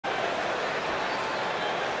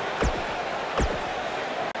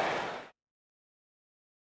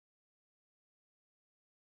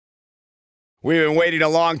We've been waiting a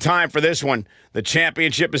long time for this one. The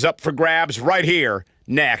championship is up for grabs right here,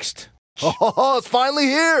 next. Oh, it's finally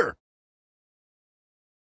here.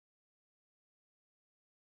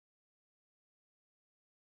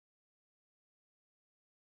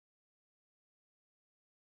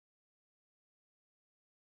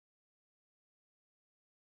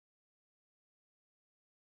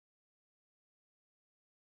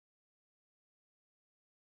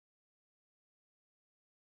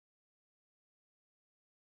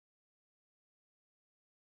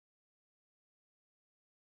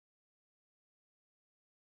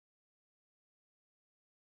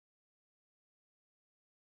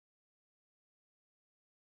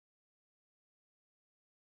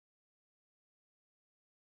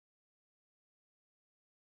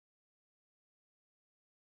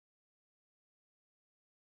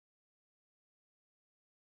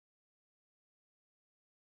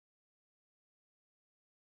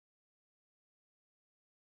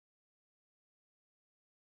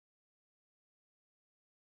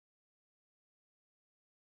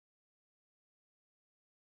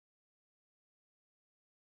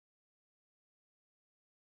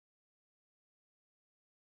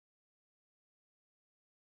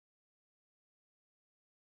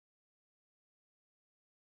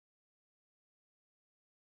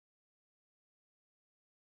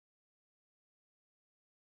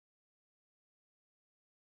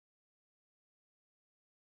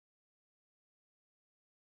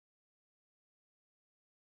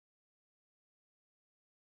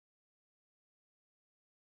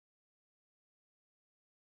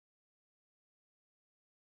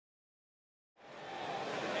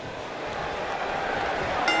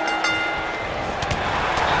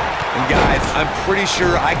 Guys, I'm pretty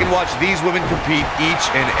sure I can watch these women compete each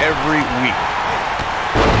and every week.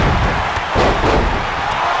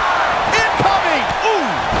 Incoming!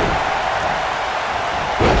 Ooh!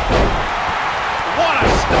 What a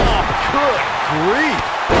stomp! Good grief.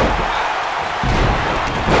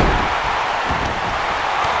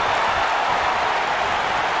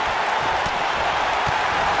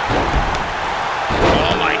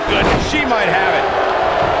 Oh my goodness, she might have it.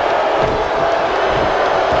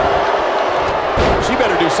 She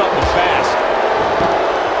better do something fast.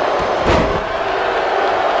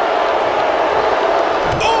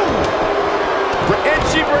 Ooh! And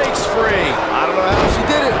she breaks free. I don't know how she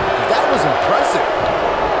did it, but that was impressive.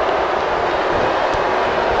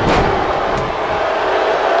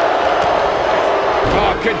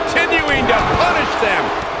 Oh, continuing to punish them.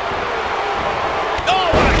 Oh,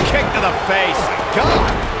 what a kick to the face.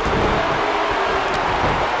 God.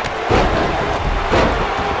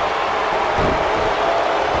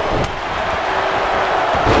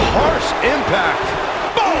 Harsh impact.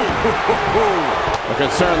 Boom! A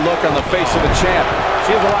concerned look on the face of the champ.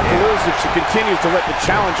 She has a lot to lose if she continues to let the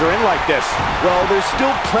challenger in like this. Well, there's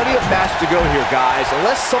still plenty of match to go here, guys.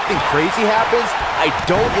 Unless something crazy happens, I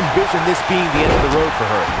don't envision this being the end of the road for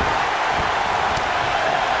her.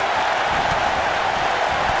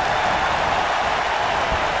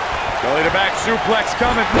 Belly to back suplex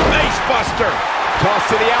coming. Face buster. Toss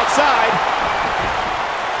to the outside.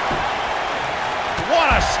 What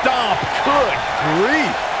a stomp. Good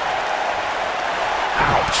grief.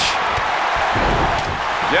 Ouch.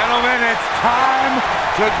 Gentlemen, it's time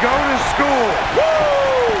to go to school.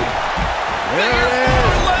 Woo! There it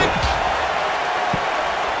is.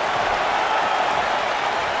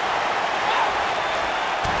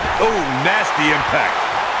 Oh, nasty impact.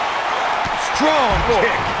 Strong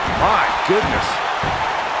kick. My goodness.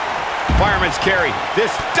 Fireman's carry.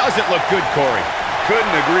 This doesn't look good, Corey.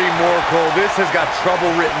 Couldn't agree more, Cole. This has got trouble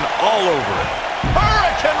written all over it.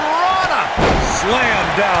 Hurricane Rana! Slam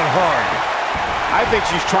down hard. I think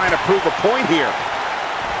she's trying to prove a point here.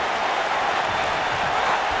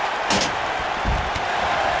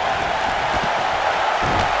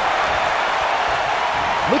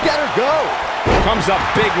 Look at her go. Comes up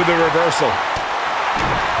big with the reversal.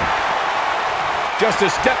 Just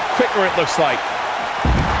a step quicker, it looks like.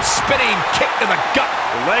 Spinning kick to the gut.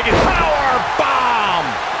 Leg is Power bomb!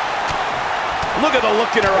 Look at the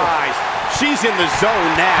look in her eyes. She's in the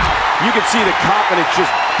zone now. You can see the confidence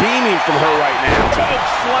just beaming from her right now. choke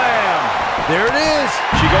slam. There it is.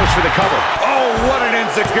 She goes for the cover. Oh, what an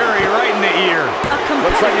insecurity right in the ear.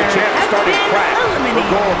 Looks like the champ is starting to crack. Her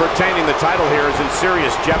goal of retaining the title here is in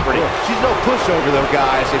serious jeopardy. She's no pushover, though,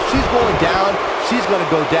 guys. If she's going down, she's going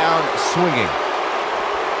to go down swinging.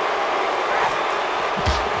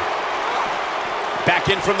 Back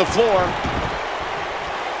in from the floor.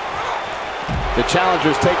 The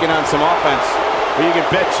challenger's taking on some offense. Well, you can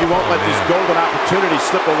bet she won't let this golden opportunity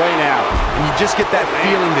slip away now. And you just get that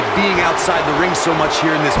feeling that being outside the ring so much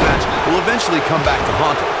here in this match will eventually come back to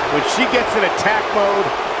haunt her. When she gets in attack mode,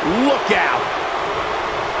 look out.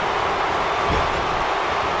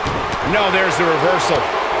 No, there's the reversal.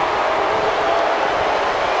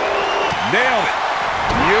 Nailed it.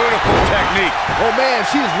 Beautiful technique. Oh, man,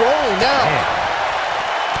 she's rolling now.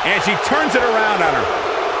 And she turns it around on her.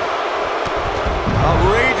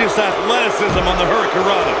 Outrageous athleticism on the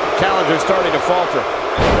Hurricanrana. Challenger's starting to falter.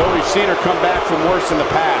 Though we've seen her come back from worse in the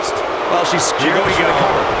past. Well, she goes for the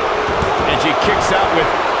cover. And she kicks out with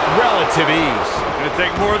relative ease. Gonna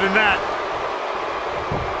take more than that.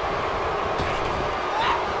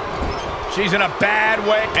 She's in a bad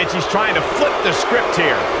way, and she's trying to flip the script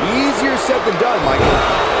here. Easier said than done, Michael.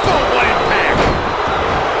 Oh, what impact!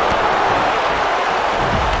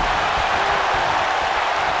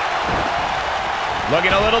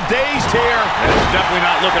 Looking a little dazed here. And she's definitely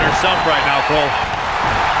not looking herself right now, Cole.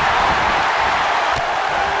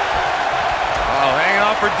 Oh, hanging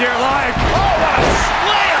on for dear life. Oh, what a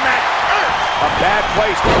slam that hurt! A bad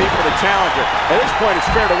place to be for the challenger. At this point, it's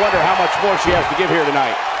fair to wonder how much more she has to give here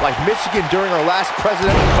tonight. Like Michigan during our last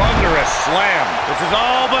presidential... Thunderous slam. This is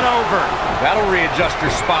all but over. That'll readjust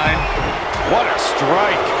your spine. What a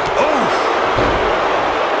strike. Oof.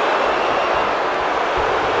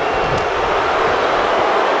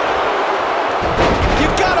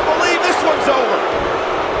 Over.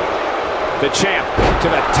 The champ to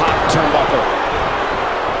the top turnbuckle.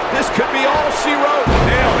 This could be all she wrote.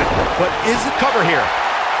 Nailed it. But is it cover here?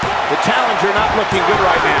 The challenger not looking good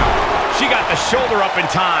right now. She got the shoulder up in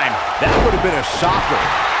time. That would have been a shocker.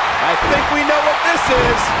 I think we know what this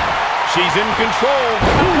is. She's in control.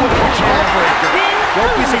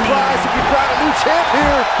 Don't be surprised if you crown a new champ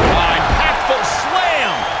here. Impactful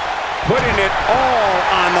slam. Putting it all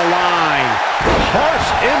on the line. Harsh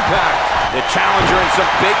impact. The challenger in some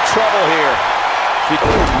big trouble here.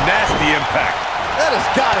 Nasty impact. That has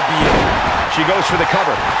got to be it. She goes for the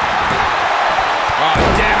cover. Oh,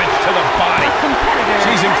 damage to the body.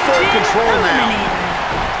 She's in full control now.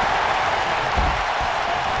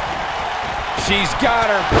 She's got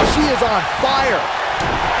her. She is on fire.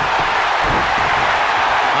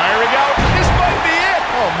 Here we go. This might be it.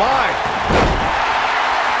 Oh, my.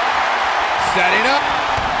 Setting up.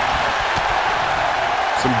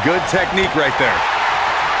 Some good technique right there.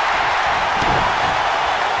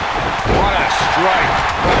 What a strike.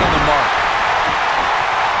 Right on the mark.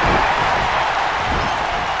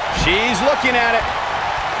 She's looking at it.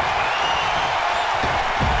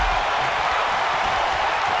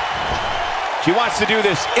 She wants to do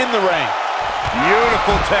this in the ring.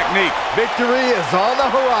 Beautiful technique. Victory is on the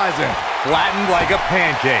horizon. Flattened like a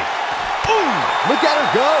pancake. Ooh, look at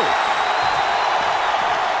her go.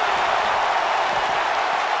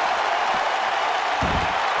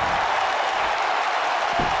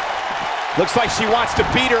 Looks like she wants to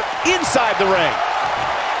beat her inside the ring.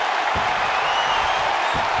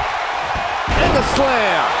 And the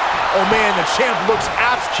slam. Oh, man, the champ looks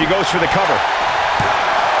absent. She goes for the cover.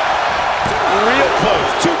 Real close.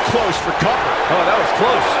 Too close for cover. Oh, that was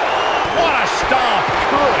close. What a stomp.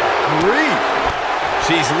 Good grief.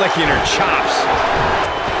 She's licking her chops.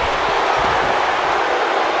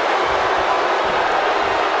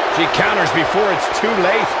 She counters before it's too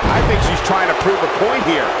late. I think she's trying to prove a point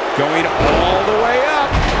here. Going all the way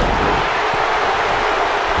up.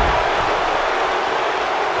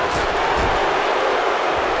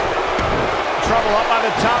 Trouble up on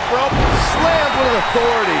the top rope. Slammed with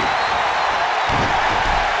authority.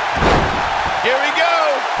 Here we go.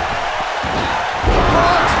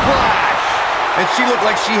 Frog splash. And she looked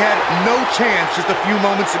like she had no chance just a few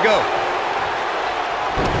moments ago.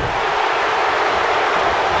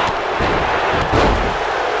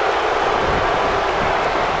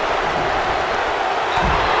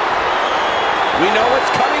 We know what's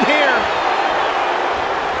coming here.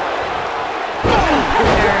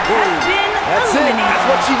 That's it. That's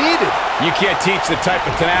what she needed. You can't teach the type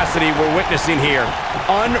of tenacity we're witnessing here.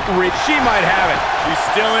 Unreal. She might have it. She's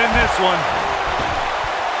still in this one.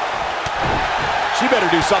 She better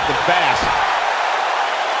do something fast.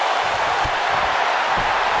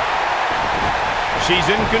 She's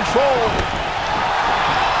in control.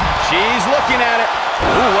 She's looking at it.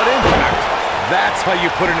 Ooh, what impact. That's how you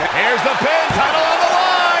put it. Here's the pin. Title on the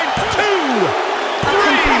line. 2, 3.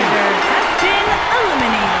 Has been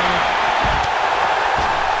eliminated.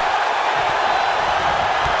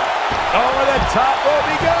 Over the top rope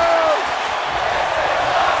he goes.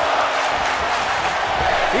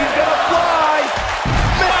 He's gonna fly.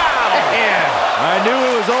 Wow. Man, I knew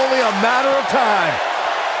it was only a matter of time.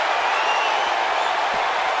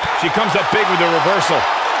 She comes up big with the reversal.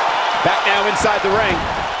 Back now inside the ring.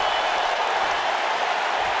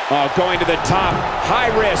 Oh, going to the top.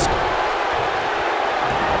 High risk.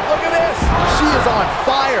 Look at this. She is on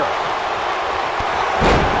fire.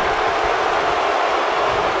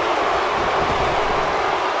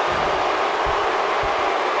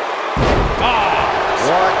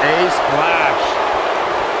 What a splash.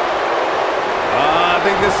 I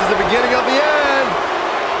think this is the beginning of the end.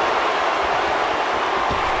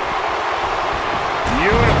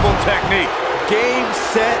 Beautiful technique. Game,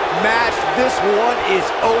 set, match. This one is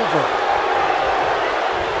over.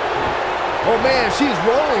 Oh, man, she's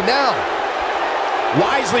rolling now.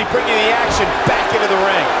 Wisely bringing the action back into the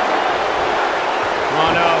ring.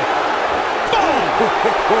 Oh, no.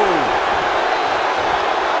 Boom!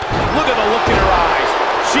 Look at the look in her eyes.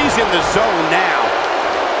 She's in the zone now.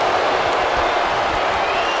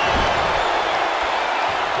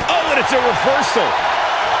 Oh, and it's a reversal.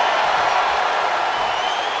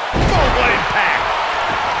 Oh, what impact.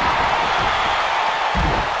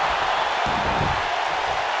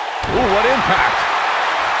 Ooh, what impact.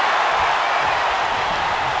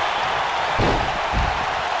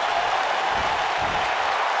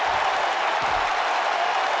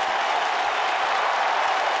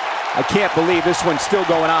 I can't believe this one's still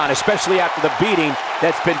going on, especially after the beating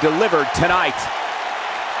that's been delivered tonight.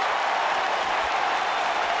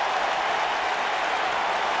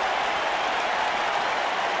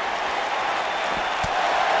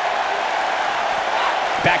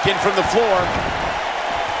 Back in from the floor.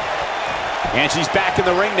 And she's back in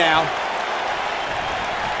the ring now.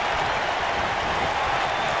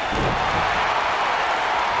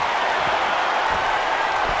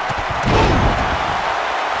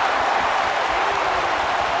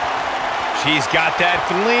 She's got that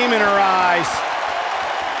gleam in her eyes.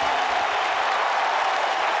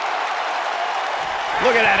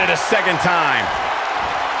 Look at that a second time.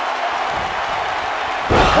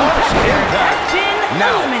 Harsh impact.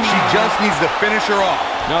 Now, eliminated. she just needs to finish her off.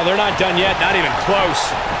 No, they're not done yet. Not even close.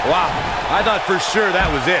 Wow, I thought for sure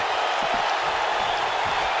that was it.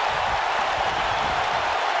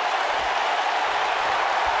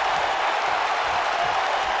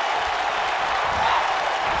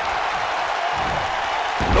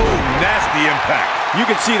 Nasty impact. You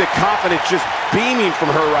can see the confidence just beaming from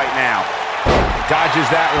her right now. Dodges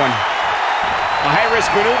that one. A high-risk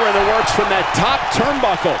maneuver in the works from that top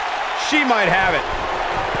turnbuckle. She might have it.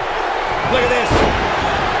 Look at this.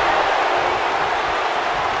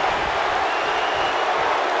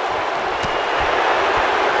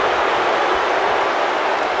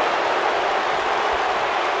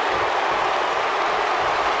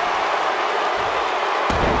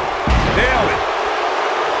 Nailed it.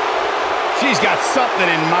 She's got something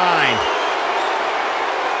in mind.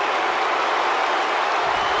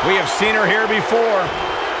 We have seen her here before.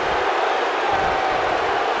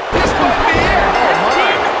 This might be it. Oh, my.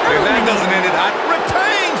 If that doesn't end it,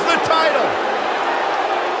 retains the title.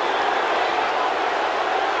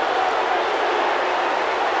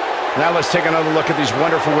 Now let's take another look at these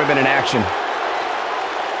wonderful women in action.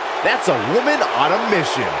 That's a woman on a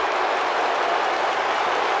mission.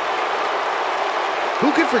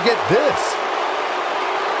 Who could forget this?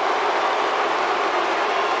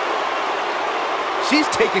 She's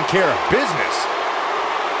taking care of business.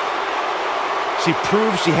 She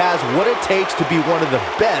proves she has what it takes to be one of the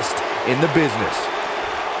best in the business.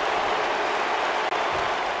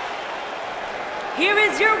 Here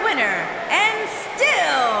is your winner, and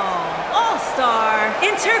still All-Star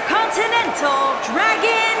Intercontinental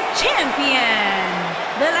Dragon Champion,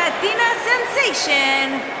 the Latina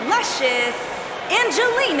sensation, luscious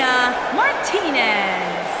Angelina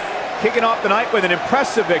Martinez. Kicking off the night with an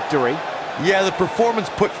impressive victory. Yeah, the performance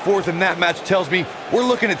put forth in that match tells me we're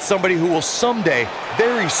looking at somebody who will someday,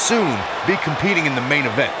 very soon, be competing in the main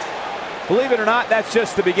event. Believe it or not, that's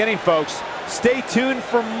just the beginning, folks. Stay tuned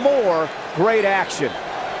for more great action.